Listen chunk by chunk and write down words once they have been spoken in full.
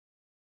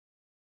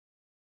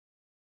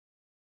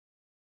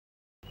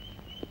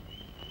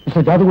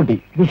Mr.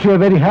 Jadukutti, wish you a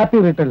very happy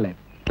return life.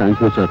 Thank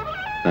you, sir.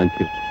 Thank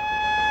you.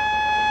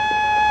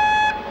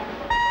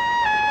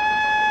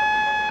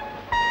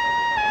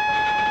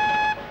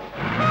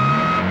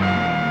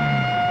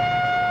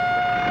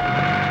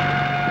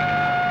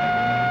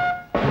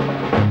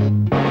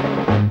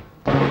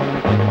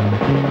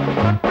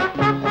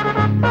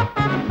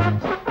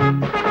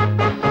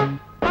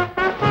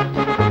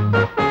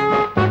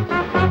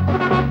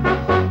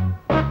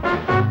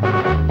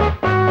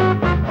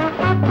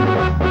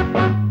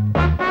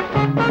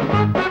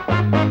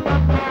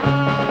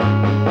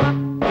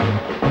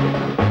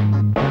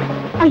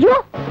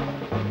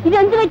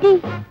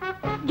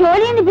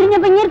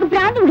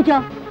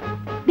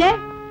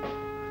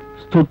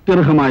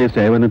 സ്തുത്യർഹമായ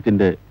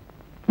സേവനത്തിന്റെ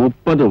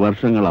 30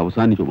 വർഷങ്ങൾ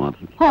അവസാനിച്ചു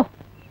മാത്രം.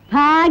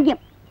 ഭാഗ്യം.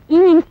 ഈ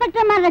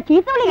ഇൻസ്പെക്ടർമാരുടെ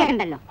ചീത്തവിളി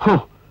കേൾക്കണ്ടല്ലോ.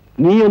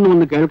 നീയൊന്നും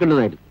ഒന്ന്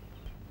കേൾക്കേണ്ടതായിരുന്നു.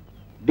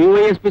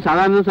 DYSP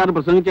സദാനന്ദ സാർ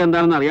പ്രസംഗിച്ച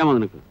എന്താണെന്ന് അറിയാമോ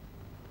നിനക്ക്?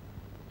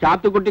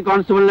 ചാത്തുക്കുട്ടി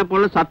കോൺസ്റ്റബിളിനെ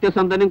പോലെ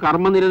സത്യസന്ധനും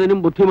കർമ്മനിരതനും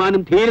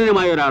ബുദ്ധിമാനും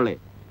ധീരനുമായ ഒരാളെ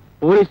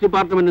പോലീസ്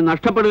ഡിപ്പാർട്ട്മെന്റ്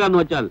നഷ്ടപ്പെടുക എന്ന്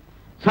വെച്ചാൽ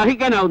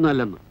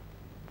സഹിക്കാനാവുന്നതല്ലെന്ന്.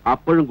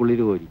 അപ്പോഴും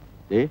കുളിര് കോരി.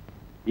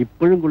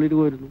 ഇപ്പോഴും കുളിര്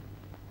കോരുന്നു.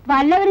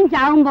 വല്ലവരും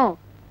ചാവുമ്പോ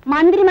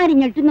മന്ത്രിമാര്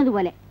ഞെട്ടുന്നത്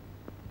പോലെ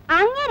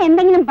അങ്ങനെ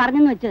എന്തെങ്കിലും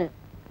പറഞ്ഞെന്ന് വെച്ച്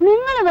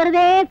നിങ്ങൾ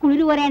വെറുതെ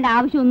കുളിര് കോരേണ്ട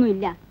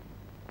ആവശ്യമൊന്നുമില്ല.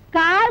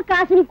 കാൽ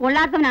കാശിന്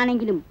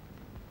കൊള്ളാത്തവനാണെങ്കിലും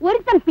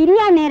ഒരുത്തം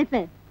പിരിയാൻ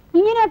നേരത്ത്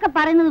ഇങ്ങനെയൊക്കെ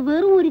പറയുന്നത്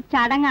വെറും ഒരു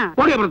ചടങ്ങാ.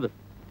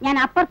 ഞാൻ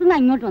അപ്പുറത്തുനിന്ന്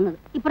ഇങ്ങോട്ട് വന്നത്.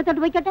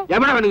 ഇപ്പുറത്തോട്ട് പോയിക്കോട്ടെ.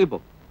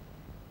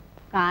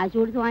 കാശ്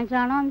കൊടുത്ത്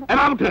വാങ്ങിച്ചാണോ?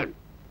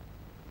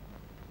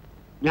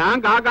 ഞാൻ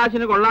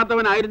കാശിന്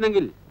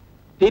കൊള്ളാത്തവനായിരുന്നെങ്കിൽ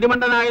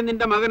തിരുമണ്ടനായ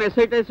നിന്റെ മകൻ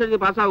SI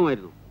ടെസ്റ്റ്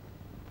പാസ്സാകുമായിരുന്നു.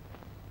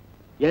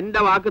 എന്റെ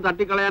വാക്ക്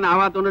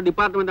തട്ടിക്കളയാനാവാത്തോണ്ട്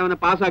ഡിപ്പാർട്ട്മെന്റ് അവനെ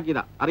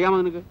പാസ്സാക്കിയതാ. അറിയാമോ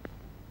നിനക്ക്?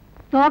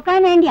 തോക്കാൻ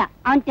വേണ്ടിയാ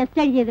അവൻ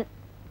ടെസ്റ്റ് എഴുതിയത്.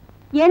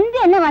 എന്ത്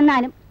തന്നെ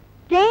വന്നാലും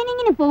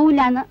ട്രെയിനിങ്ങിന്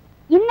പോവില്ല എന്ന്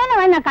ഇന്നലെ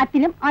വന്ന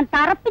കത്തിലും അവൻ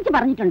തറപ്പിച്ച്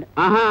പറഞ്ഞിട്ടുണ്ട്.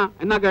 ആഹാ,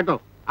 എന്നാ കേട്ടോ,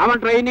 അവൻ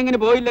ട്രെയിനിങ്ങിന്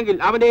പോയില്ലെങ്കിൽ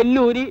അവന്റെ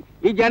എല്ലൂരി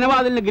ഈ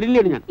ജനവാതിലിന്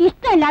ഗ്രില്ലിട് ഞാൻ.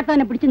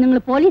 ഇഷ്ടമില്ലാത്തവനെ പിടിച്ച് നിങ്ങൾ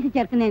പോലീസിൽ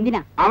ചേർക്കുന്നത്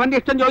എന്തിനാ? അവന്റെ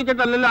ഇഷ്ടം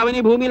ചോദിച്ചിട്ടല്ലല്ലോ അവൻ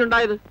ഈ ഭൂമിയിൽ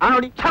ഉണ്ടായത്.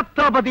 ആണോടി?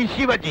 ഛത്രപതി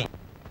ശിവജി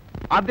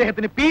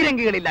അദ്ദേഹത്തിന്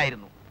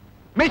പീരങ്കികളില്ലായിരുന്നു,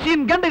 മെഷീൻ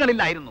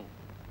ഗണ്ടുകളില്ലായിരുന്നു.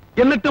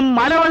 എന്നിട്ടും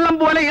മലവെള്ളം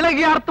പോലെ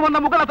ഇളകിയാർത്തു വന്ന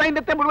മുഗള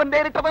സൈന്യത്തെ മുഴുവൻ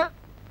നേരിട്ടത്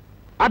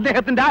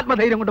അദ്ദേഹത്തിന്റെ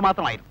ആത്മധൈര്യം കൊണ്ട്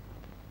മാത്രമായിരുന്നു.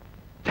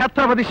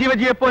 ഛത്രപതി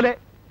ശിവജിയെ പോലെ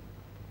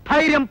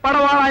ധൈര്യം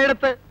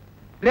പടവാളായെടുത്ത്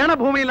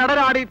രണഭൂമിയിൽ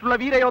അടരാടിയിട്ടുള്ള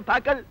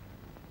വീരയോദ്ധാക്കൾ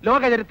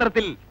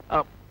ലോകചരിത്രത്തിൽ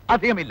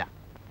അധികമില്ല.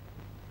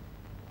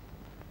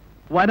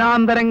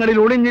 വനാന്തരങ്ങളിൽ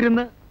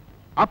ഒളിഞ്ഞിരുന്ന്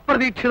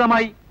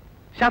അപ്രതീക്ഷിതമായി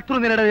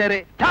ശത്രുനിരയുടെ നേരെ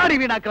ചാടി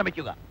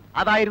വീണാക്രമിക്കുക,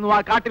 അതായിരുന്നു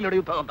ആ കാട്ടിലൂടെ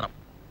യുദ്ധതന്ത്രം.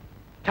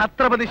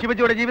 ഛത്രപതി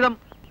ശിവജിയുടെ ജീവിതം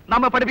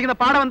നമ്മെ പഠിപ്പിക്കുന്ന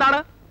പാഠം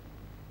എന്താണ്?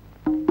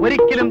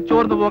 ഒരിക്കലും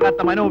ചോർന്നു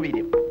പോകാത്ത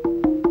മനോവീര്യം,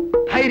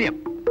 ധൈര്യം.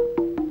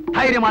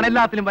 ധൈര്യമാണ്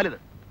എല്ലാത്തിലും വലുത്.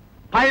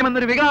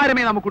 ഭയമെന്നൊരു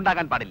വികാരമേ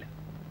നമുക്കുണ്ടാകാൻ പാടില്ല.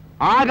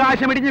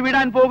 ആകാശം ഇടിഞ്ഞു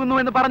വീഴാൻ പോകുന്നു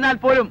എന്ന് പറഞ്ഞാൽ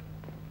പോലും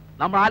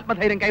നമ്മൾ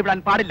ആത്മധൈര്യം കൈവിടാൻ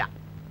പാടില്ല.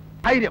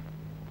 ധൈര്യം,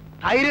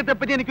 ധൈര്യത്തെ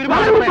പറ്റി എനിക്ക്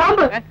ഒരുപാട്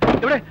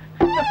ഇവിടെ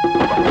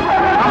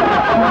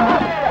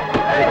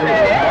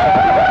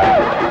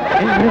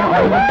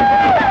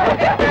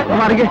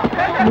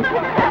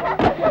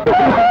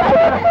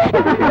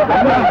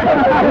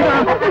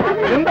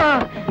എന്താ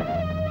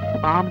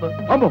പാമ്പ്?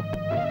 പാമ്പോ?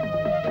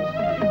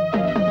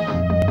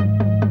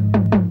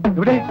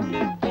 ഇവിടെ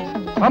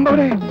പാമ്പ്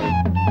എവിടെ?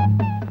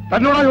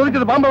 തന്നോടാ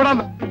ചോദിച്ചത് പാമ്പ്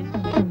എവിടാന്ന്?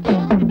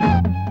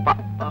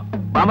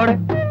 പാമ്പവിടെ?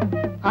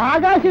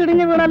 ആകാശം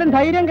ഇടിഞ്ഞു വീണാലും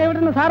ധൈര്യം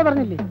കൈവിടുന്ന സാർ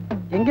പറഞ്ഞില്ലേ?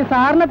 എങ്കിൽ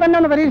സാറിനെ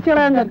തന്നെ പരീക്ഷ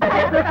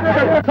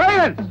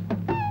കളയാൻ.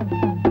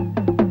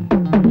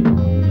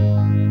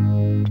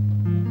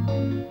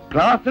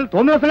 ക്ലാസ്സിൽ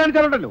തോന്നിയ ദിവസം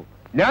കാണിച്ചാലുണ്ടല്ലോ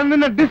ഞാൻ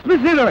നിന്നെ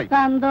ഡിസ്മിസ് ചെയ്ത് കളയും.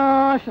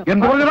 സന്തോഷം.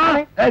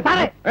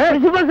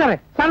 പ്രിൻസിപ്പൽ സാറേ,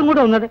 സാർ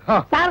ഇങ്ങോട്ട് വന്നത്.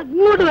 സാർ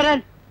ഇങ്ങോട്ട് വരാൻ.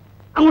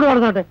 അങ്ങോട്ട്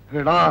നടന്നോട്ടെ.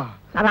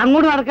 സാർ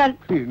അങ്ങോട്ട് നടക്കാൻ.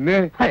 പിന്നെ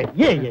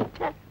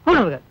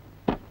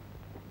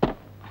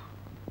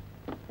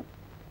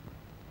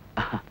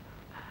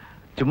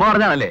ചുമ്മാ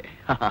പറഞ്ഞാണല്ലേ?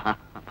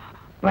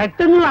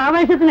 പെട്ടെന്നുള്ള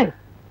ആവേശത്തിന്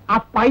ആ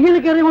പയ്യന്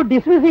കയറി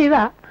ഡിസ്മിസ്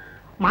ചെയ്താ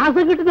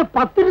മാസം കിട്ടുന്ന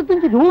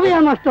 10-25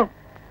 രൂപയാണ് നഷ്ടം.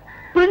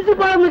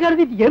 പ്രിൻസിപ്പാളെന്ന്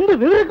കരുതിയിട്ട് എന്ത്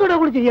വിവരക്കൂടെ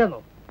കൂടി ചെയ്യാന്നോ?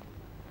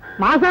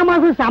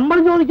 മാസാമാസം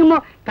ശമ്പളം ചോദിക്കുമ്പോ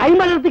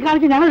കൈമലർത്തി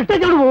കാണിച്ച് ഞങ്ങൾ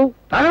ഇഷ്ടത്തോട് പോകും.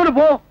 തന്നോട്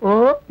പോ. ഓ,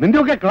 നിന്റെ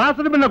ഒക്കെ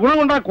ക്ലാസ്സിന് പിന്നെ ഗുണം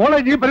കൊണ്ടാ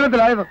കോളേജ് ഈ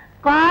പരുവത്തിലായത്.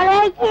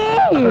 കോളേജ്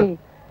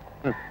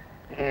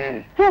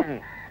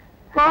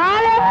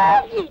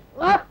കോളേജ്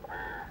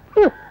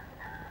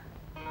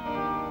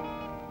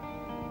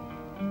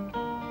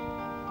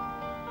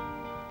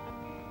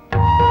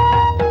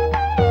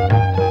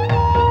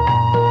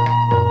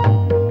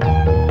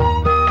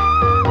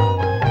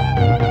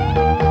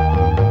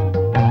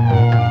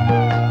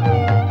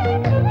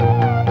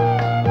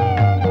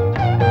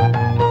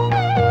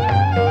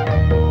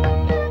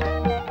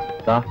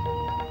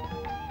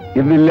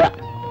ഇന്നില്ല.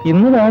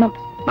 ഇന്ന് വേണം.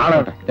 നാളെ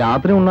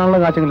രാത്രി ഉണ്ണാനുള്ള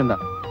കാശങ്ങൾ എന്താ?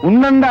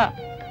 ഉണ്ണണ്ട.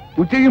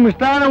 ഉച്ചയ്ക്ക്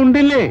മിഷ്ടാനം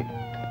ഉണ്ടില്ലേ?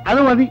 അത്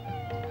മതി.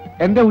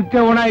 എന്റെ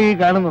ഉച്ച ഊണായി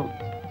കാണുന്നത്.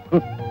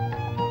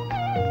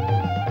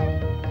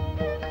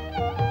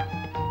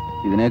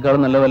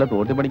 ഇതിനേക്കാളും നല്ല വില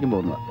തോട്ടി പഠിക്കും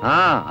പോകുന്ന. ആ,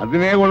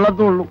 അതിനേ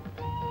കൊള്ളത്തുള്ളൂ.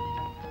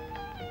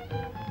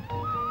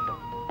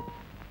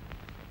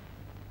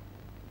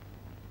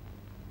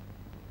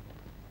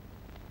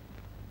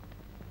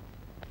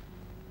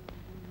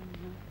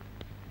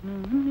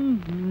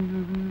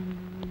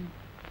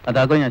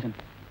 അതാക്കോ ഞാൻ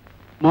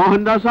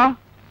മോഹൻദാസാ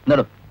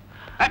എന്നോ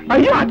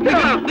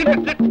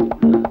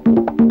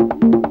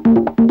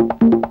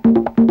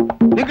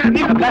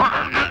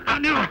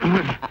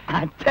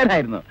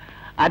അച്ഛനായിരുന്നു.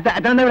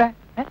 അച്ഛനെന്താ ഇവിടെ?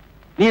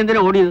 നീ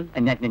എന്തിനാ ഓടിയത്?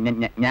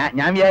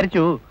 ഞാൻ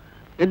വിചാരിച്ചു.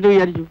 എന്ത്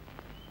വിചാരിച്ചു?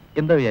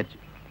 എന്താ വിചാരിച്ചു?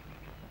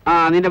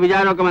 നിന്റെ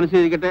വിചാരമൊക്കെ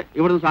മനസ്സിലിരിക്കട്ടെ.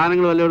 ഇവിടുന്ന്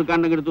സാധനങ്ങൾ വല്ലതും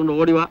എടുക്കാണ്ടെങ്കിൽ എടുത്തുകൊണ്ട്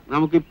ഓടിവാ.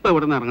 നമുക്ക് ഇപ്പൊ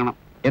ഇവിടെ നിന്ന് ഇറങ്ങണം.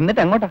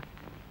 എന്നിട്ട് എങ്ങോട്ടാ?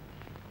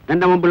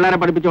 എന്റെ മുമ്പ് പിള്ളേരെ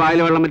പഠിപ്പിച്ച് വായിൽ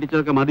വെള്ളം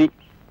പറ്റിച്ചതൊക്കെ മതി.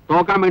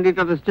 തോക്കാൻ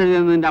വേണ്ടിയിട്ട് ടെസ്റ്റ്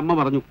ചെയ്തെന്ന് നിന്റെ അമ്മ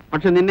പറഞ്ഞു.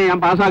 പക്ഷെ നിന്നെ ഞാൻ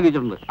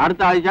പാസ്സാക്കിയിട്ടുണ്ട്.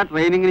 അടുത്ത ആഴ്ച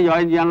ട്രെയിനിങ്ങിന്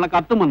ജോയിൻ ചെയ്യാനുള്ള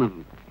കത്തും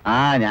വന്നിട്ടുണ്ട്.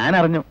 ഞാൻ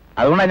അറിഞ്ഞു.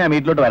 അതുകൊണ്ടാണ് ഞാൻ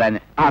വീട്ടിലോട്ട്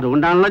വരാഞ്ഞ്.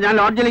 അതുകൊണ്ടാണല്ലോ ഞാൻ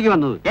ലോഡ്ജിലേക്ക്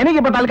വന്നത്.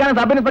 എനിക്കിപ്പോ തൽക്കാലം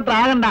സബ് ഇൻസ്പെക്ടർ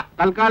ആകണ്ട.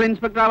 തൽക്കാലം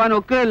ഇൻസ്പെക്ടർ ആവാൻ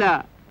ഒക്കെയല്ല,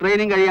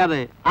 ട്രെയിനിങ്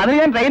കഴിയാതെ. അത്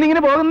ഞാൻ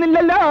ട്രെയിനിങ്ങിന്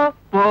പോകുന്നില്ലല്ലോ.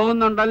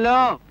 പോകുന്നുണ്ടല്ലോ.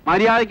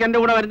 മര്യാദയ്ക്ക് എന്റെ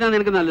കൂടെ വരുന്നത്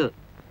നിനക്ക് നല്ലത്.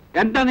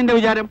 എന്താ നിന്റെ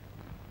വിചാരം?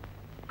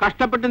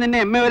 കഷ്ടപ്പെട്ട് നിന്നെ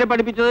എം എ വരെ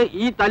പഠിപ്പിച്ചത്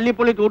ഈ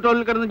തല്ലിപ്പൊളി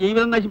തൂട്ടോളിൽ കിടന്ന്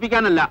ജീവിതം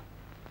നശിപ്പിക്കാനല്ല.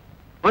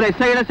 ഒരു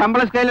എസ് ഐയുടെ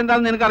ശമ്പള സ്കെയിൽ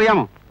എന്താണെന്ന്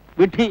നിനക്കറിയാമോ?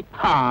 വിട്ടി.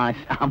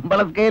 ശമ്പള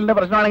സ്കെയിലിന്റെ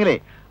പ്രശ്നമാണെങ്കിലേ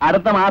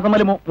അടുത്ത മാസം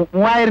മുതൽ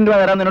 3000 രൂപ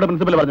തരാൻ നിന്നോട്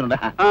പ്രിൻസിപ്പൽ പറഞ്ഞിട്ടുണ്ട്.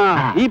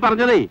 ഈ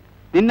പറഞ്ഞതേ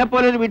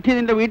നിന്നെപ്പോലെ ഒരു വിട്ടി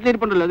നിന്റെ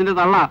വീട്ടിലിരിപ്പുണ്ടല്ലോ, നിന്റെ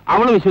തള്ള,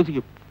 അവള്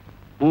വിശ്വസിക്കും.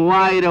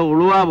 3000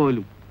 ഉളുവ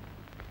പോലും.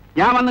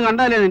 ഞാൻ വന്ന്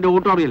കണ്ടതല്ലേ നിന്റെ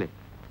ഊട്ടോറിയല്ലേ?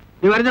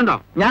 നീ വരുന്നുണ്ടോ?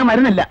 ഞാൻ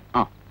വരുന്നില്ല.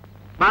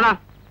 വേടാ,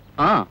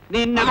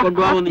 നിന്നെ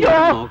കൊണ്ടുപോകുന്നു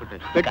നോക്കട്ടെ.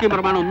 വെട്ടി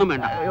പ്രമാണം ഒന്നും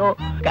വേണ്ട.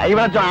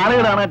 കൈവച്ച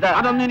ആളുകളാണ്.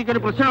 അതൊന്നും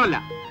എനിക്കൊരു പ്രശ്നമല്ല.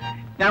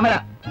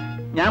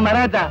 ഞാൻ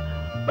വരാച്ചാ.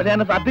 പക്ഷെ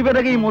എന്റെ സർട്ടിഫിക്കറ്റ്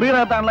ഒക്കെ ഈ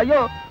മുറിയിനകത്താണല്ലോ.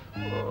 അയ്യോ,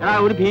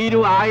 ഒരു ഭീരു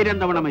 1000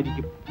 തവണ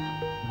മരിക്കും.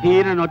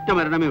 ധീരൻ ഒറ്റ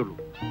മരണമേ ഉള്ളൂ.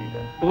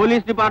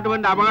 പോലീസ്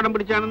ഡിപ്പാർട്ട്മെന്റ് അപകടം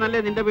പിടിച്ചാണെന്നല്ലേ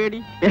നിന്റെ പേടി?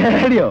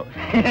 പേടിയോ?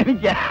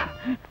 എനിക്കാ.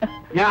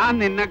 ഞാൻ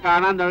നിന്നെ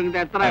കാണാൻ തുടങ്ങിട്ട്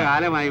എത്ര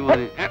കാലമായി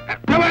മോനെ.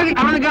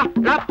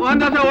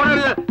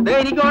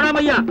 എനിക്ക് ഓടാൻ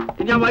വയ്യ,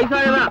 ഞാൻ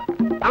വയസ്സായതാ.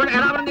 അവിടെ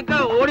അവിടെ നിക്ക,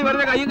 ഓടി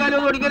വരുന്ന കയ്യും കാലും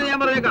ഒന്നും ഓടിക്കരുത് ഞാൻ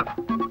പറഞ്ഞേക്കാം.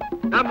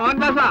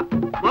 മോഹൻദാസാ,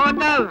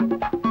 മോഹൻദാസ്,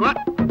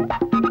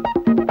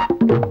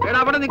 എടാ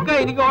അവിടെ നിക്ക,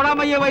 എനിക്ക് ഓടാൻ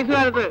വയ്യ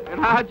വയസ്സുകാലത്ത്.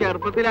 എടാ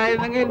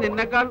ചെറുപ്പത്തിലായിരുന്നെങ്കിൽ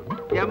നിന്നെക്കാൾ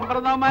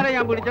എംപ്രദോമാരെ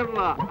ഞാൻ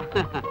പിടിച്ചിട്ടുള്ളതാ.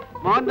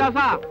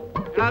 മോഹൻദാസാ,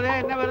 എടാ അതെ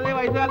എന്നെ വെറുതെ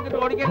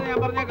വയസ്സുകാലത്ത് ഓടിക്കരുത് ഞാൻ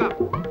പറഞ്ഞേക്കാം.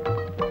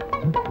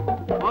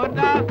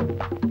 മോഹൻദാസ്,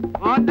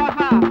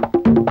 മോഹൻദാസാ,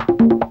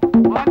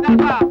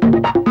 മോഹൻദാസാ.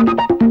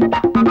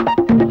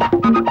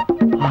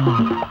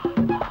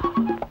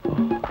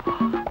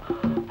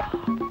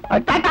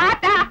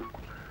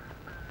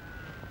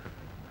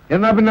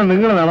 എന്നാ പിന്നെ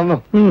നിങ്ങൾ നടന്നു.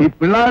 ഈ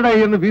പിള്ളേരുടെ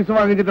കയ്യിൽ ഫീസ്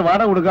വാങ്ങിച്ചിട്ട്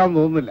വാടക കൊടുക്കാമെന്ന്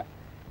തോന്നുന്നില്ല.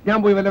 ഞാൻ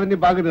പോയി വല്ല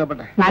പാക്കിട്ട്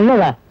കപ്പട്ടെ.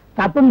 നല്ലതാ.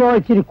 തപ്പുമ്പോ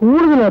ഇച്ചിരി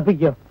കൂടുതൽ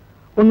തപ്പിക്കോ.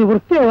 ഒന്ന്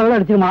വൃത്തിയോ വെള്ളം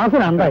അടിച്ചിട്ട് മാസം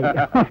രണ്ടായി.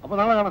 അപ്പൊ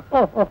നാളെ കാണാം.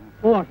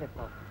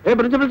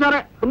 പ്രിൻസിപ്പൽ സാറേ,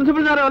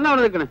 പ്രിൻസിപ്പൽ സാറേ വന്നാ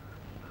അവിടെ നിൽക്കണേ.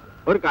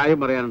 ഒരു കാര്യം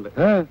പറയാനുണ്ട്.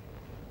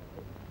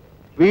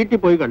 വീട്ടിൽ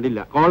പോയി കണ്ടില്ല,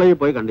 കോളേജിൽ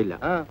പോയി കണ്ടില്ല.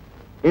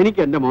 എനിക്ക്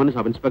എന്റെ മോനെ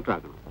സബ് ഇൻസ്പെക്ടർ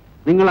ആക്കണം.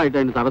 നിങ്ങളായിട്ട്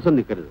അതിന് തടസ്സം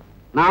നിൽക്കരുത്.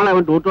 നാളെ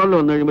അവൻ ട്യൂട്ടോറിൽ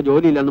വന്നു കഴിയുമ്പോൾ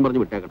ജോലിയില്ലെന്ന്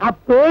പറഞ്ഞ് വിട്ടേക്കണം. ആ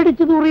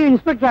പേടിച്ചു തൂറിയ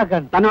ഇൻസ്പെക്ടർ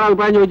ആക്കാൻ തന്നോട്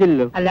അഭിപ്രായം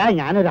ചോദിച്ചില്ലല്ലോ. അല്ല,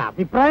 ഞാനൊരു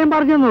അഭിപ്രായം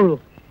പറഞ്ഞെന്നുള്ളൂ.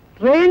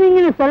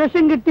 ട്രെയിനിങ്ങിന്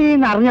സെലക്ഷൻ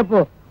കിട്ടിയെന്ന്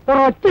അറിഞ്ഞപ്പോ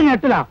ഒരൊറ്റ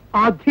ഞെട്ടിലാ.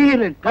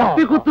 അധീരൻ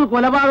കത്തിക്കുത്ത്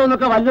കൊലപാതകം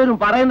എന്നൊക്കെ വല്ലവരും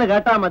പറയുന്ന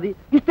കേട്ടാ മതി.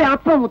 ഇഷ്ടം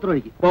അപ്പം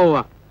മൂത്രമൊഴിക്കും.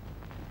 പോവാ.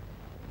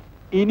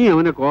 ഇനി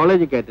അവനെ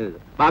കോളേജിൽ കയറ്റരുത്.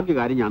 ബാക്കി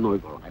കാര്യം ഞാൻ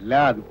നോക്കിക്കോളാം. അല്ല,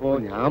 അതിപ്പോ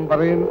ഞാൻ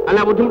പറയുന്നു. അല്ല,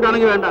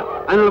 ബുദ്ധിമുട്ടാണെങ്കിൽ വേണ്ട,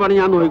 അതിനുള്ള പണി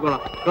ഞാൻ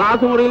നോക്കിക്കോളാം.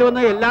 ക്ലാസ് മുറിയിൽ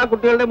വന്ന് എല്ലാ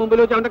കുട്ടികളുടെ മുമ്പിൽ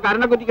വെച്ച് അവന്റെ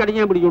കരണക്കുറ്റി കടിഞ്ഞ്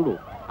ഞാൻ പിടിച്ചോണ്ടു.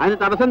 അതിന്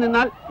തടസ്സം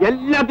നിന്നാൽ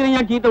എല്ലാത്തിനും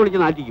ഞാൻ ചീത്ത വിളിച്ച്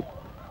നാറ്റിക്കും.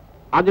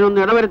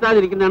 അതിനൊന്നും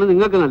ഇടവരുത്താതിരിക്കുന്നതാണ്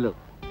നിങ്ങൾക്ക് നല്ലത്.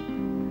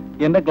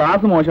 എന്റെ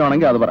ക്ലാസ്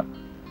മോശമാണെങ്കിൽ അത് പറ,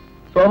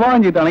 സ്വഭാവം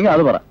ചീത്താണെങ്കിൽ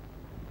അത് പറ.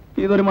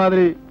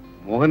 ഇതൊരുമാതിരി.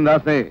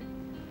 മോഹൻദാസേ,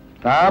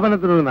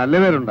 സ്ഥാപനത്തിനൊരു നല്ല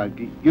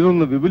പേരുണ്ടാക്കി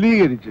ഇതൊന്ന്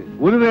വിപുലീകരിച്ച്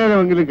ഒരു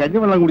നേരമെങ്കിലും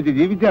കഞ്ഞിവെള്ളം കുടിച്ച്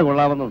ജീവിച്ചാൽ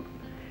കൊള്ളാമെന്നുണ്ട്.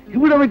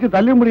 ഇവിടെ വെച്ച്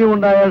തല്ലും പിടിയും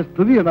ഉണ്ടായാൽ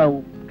സ്ഥിതി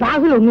ഏതാവും?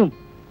 ക്ലാസ്സിലൊന്നും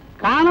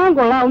കാണാൻ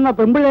കൊള്ളാവുന്ന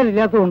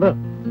പെമ്പിള്ളേരില്ലാത്തതുകൊണ്ട്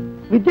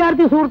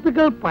വിദ്യാർത്ഥി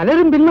സുഹൃത്തുക്കൾ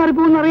പലരും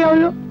പിന്മാറിപ്പോകുന്ന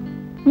അറിയാമല്ലോ.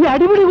 ഈ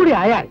അടിപിടി കൂടി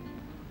ആയാൽ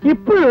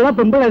ഇപ്പോഴുള്ള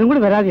പെമ്പിള്ളേരും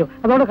കൂടി വരാതെയോ.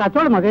 അതോടെ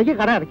കച്ചവടം മതിയേക്ക്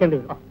കട അടയ്ക്കേണ്ടി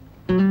വരും.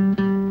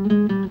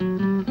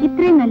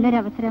 ഇത്രയും നല്ലൊരു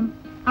അവസരം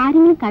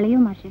ആരെങ്കിലും കളയോ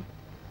മാഷെ?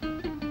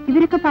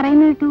 ഇവരൊക്കെ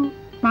പറയുന്ന കേട്ടു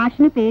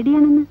മാഷിന്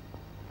പേടിയാണെന്ന്.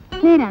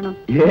 നേരാണോ?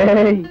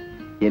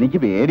 എനിക്ക്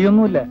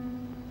പേടിയൊന്നുമില്ല.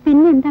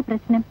 പിന്നെന്താ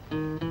പ്രശ്നം?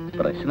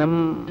 പ്രശ്നം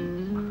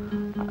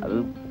അത്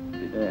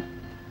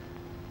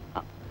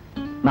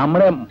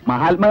നമ്മുടെ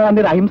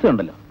മഹാത്മാഗാന്ധിയുടെ അഹിംസ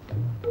ഉണ്ടല്ലോ.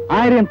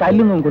 ആരെയും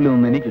തല്ലുന്നതും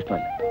കൊല്ലുന്നതും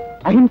എനിക്കിഷ്ടമല്ല.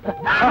 അഹിംസ.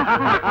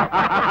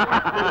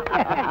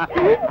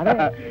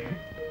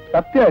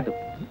 സത്യമായിട്ടും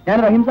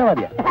ഞാനൊരു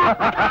അഹിംസാവാദിയാ.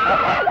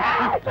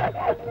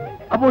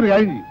 അപ്പൊ ഒരു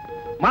കാര്യം ചെയ്യും,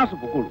 മാസം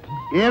പൊക്കോളൂ.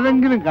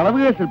 ഏതെങ്കിലും കളവ്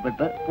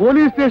കേസിൽപ്പെട്ട്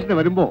പോലീസ് സ്റ്റേഷന്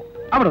വരുമ്പോ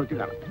അവിടെ വെച്ച്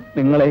കാണാം.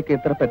 നിങ്ങളെയൊക്കെ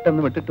എത്ര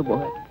പെട്ടെന്ന് വിട്ടിട്ട്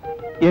പോകാൻ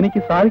എനിക്ക്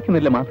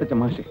സാധിക്കുന്നില്ല മാസച്ച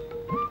മാഷെ,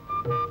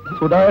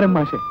 സുധാകരൻ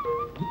മാഷെ,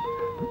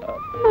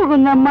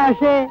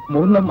 മാഷേ,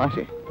 മൂന്നം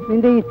മാഷെ.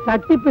 നിന്റെ ഈ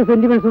തട്ടിപ്പ്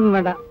സെന്റിമെന്റ്സ് ഒന്നും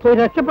വേണ്ട. പോയി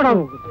രക്ഷപ്പെടാൻ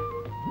നോക്കും.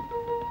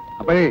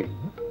 അപ്പോഴേ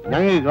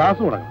ഞങ്ങൾ ക്ലാസ്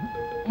തുടങ്ങാം.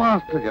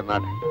 മാസ്റ്റർ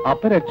ചെന്നാട്ടെ.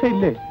 അപ്പൊ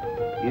രക്ഷയില്ലേ?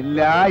 ഇല്ല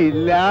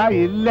ഇല്ല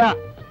ഇല്ല.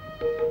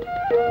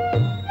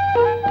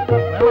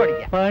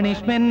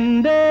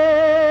 പണിഷ്മെന്റ്,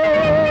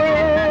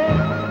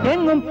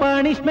 എങ്ങും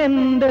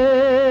പണിഷ്മെന്റ്,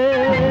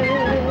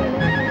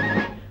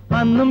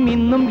 അന്നും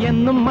ഇന്നും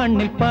എന്നും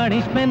മണ്ണിൽ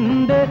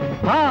പണിഷ്മെന്റ്.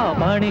 ആ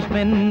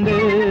പണിഷ്മെന്റ്,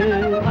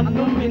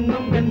 അന്നും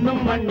ഇന്നും എന്നും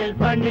മണ്ണിൽ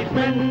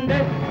പണിഷ്മെന്റ്,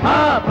 ആ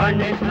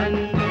പണിഷ്മെന്റ്